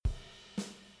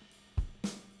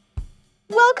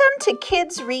Welcome to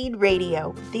Kids Read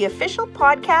Radio, the official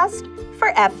podcast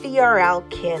for FVRL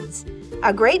Kids,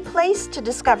 a great place to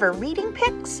discover reading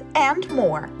picks and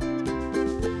more.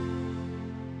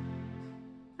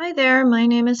 Hi there, my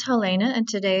name is Helena, and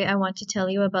today I want to tell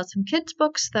you about some kids'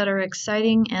 books that are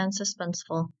exciting and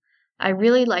suspenseful. I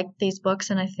really like these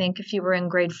books, and I think if you were in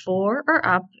grade 4 or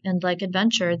up and like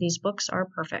adventure, these books are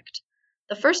perfect.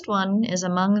 The first one is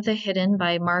Among the Hidden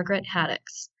by Margaret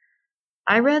Haddix.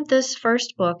 I read this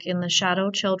first book in the Shadow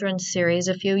Children's series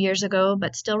a few years ago,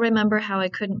 but still remember how I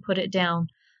couldn't put it down.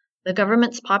 The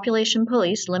government's population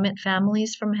police limit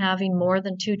families from having more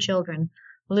than 2 children.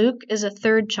 Luke is a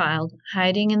third child,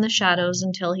 hiding in the shadows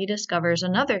until he discovers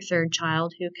another third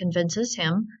child who convinces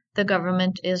him the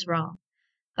government is wrong.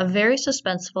 A very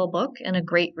suspenseful book and a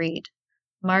great read.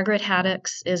 Margaret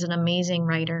Haddix is an amazing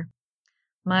writer.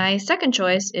 My second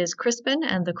choice is Crispin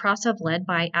and the Cross of Lead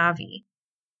by Avi.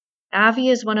 Avi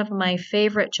is one of my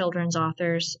favorite children's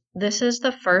authors. This is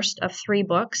the first of 3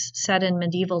 books set in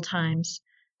medieval times.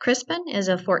 Crispin is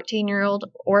a 14-year-old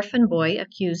orphan boy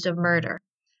accused of murder.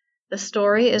 The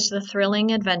story is the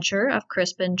thrilling adventure of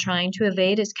Crispin trying to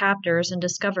evade his captors and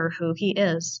discover who he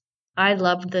is. I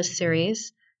loved this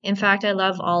series. In fact, I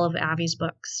love all of Avi's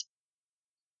books.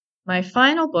 My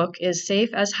final book is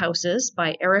Safe as Houses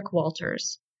by Eric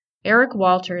Walters. Eric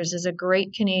Walters is a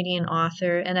great Canadian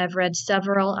author, and I've read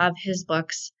several of his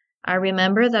books. I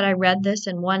remember that I read this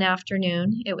in one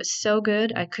afternoon. It was so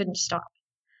good I couldn't stop.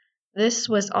 This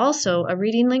was also a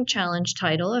Reading Link Challenge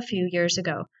title a few years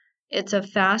ago. It's a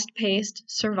fast-paced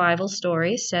survival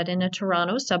story set in a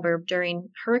Toronto suburb during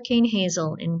Hurricane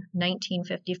Hazel in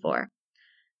 1954.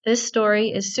 This story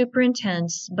is super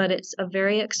intense, but it's a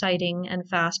very exciting and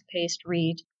fast-paced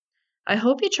read. I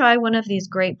hope you try one of these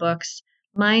great books.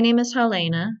 My name is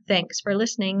Helena. Thanks for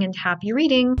listening and happy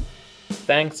reading!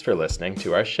 Thanks for listening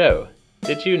to our show.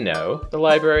 Did you know the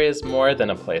library is more than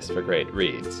a place for great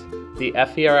reads? The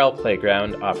FVRL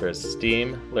Playground offers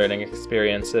STEAM learning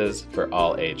experiences for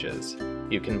all ages.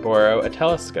 You can borrow a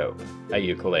telescope, a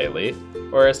ukulele,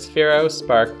 or a Sphero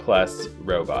Spark Plus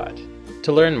robot.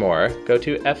 To learn more, go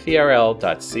to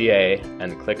fvrl.ca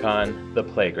and click on the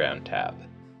Playground tab.